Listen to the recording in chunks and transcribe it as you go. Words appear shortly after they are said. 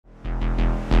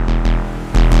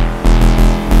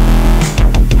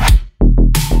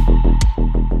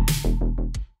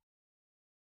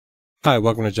Hi,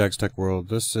 welcome to Jack's Tech World.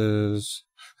 This is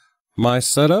my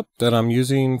setup that I'm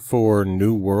using for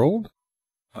New World.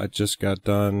 I just got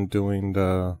done doing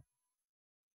the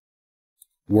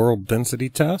world density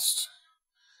test.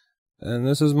 And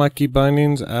this is my key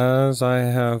bindings as I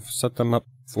have set them up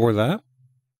for that.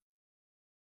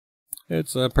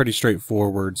 It's a pretty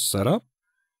straightforward setup.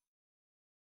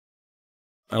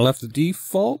 I left the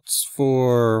defaults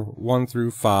for 1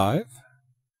 through 5.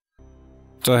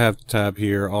 So I have the tab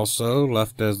here also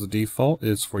left as the default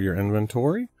is for your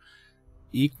inventory.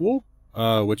 Equal,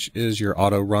 which is your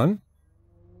auto run.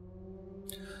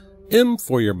 M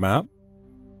for your map.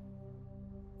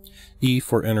 E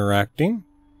for interacting.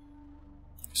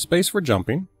 Space for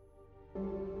jumping.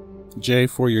 J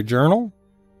for your journal.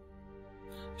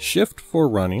 Shift for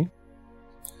running.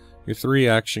 Your 3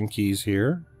 action keys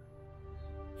here.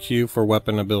 Q for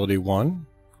weapon ability 1.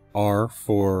 R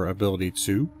for ability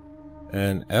 2.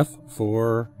 And F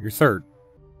for your 3rd.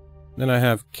 Then I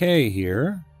have K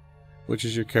here, which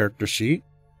is your character sheet.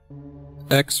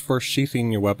 X for sheathing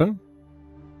your weapon.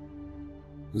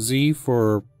 Z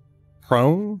for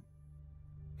prone.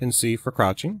 And C for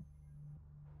crouching.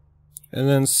 And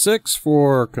then 6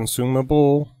 for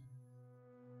consumable.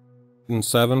 And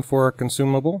 7 for a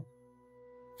consumable.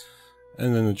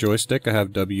 And then the joystick, I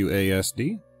have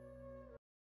WASD.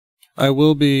 I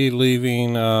will be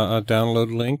leaving a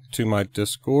download link to my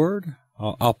Discord.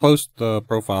 I'll post the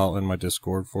profile in my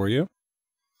Discord for you.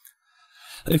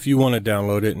 If you want to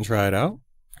download it and try it out,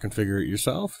 configure it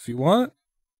yourself if you want.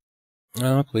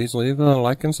 Please leave a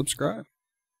like and subscribe.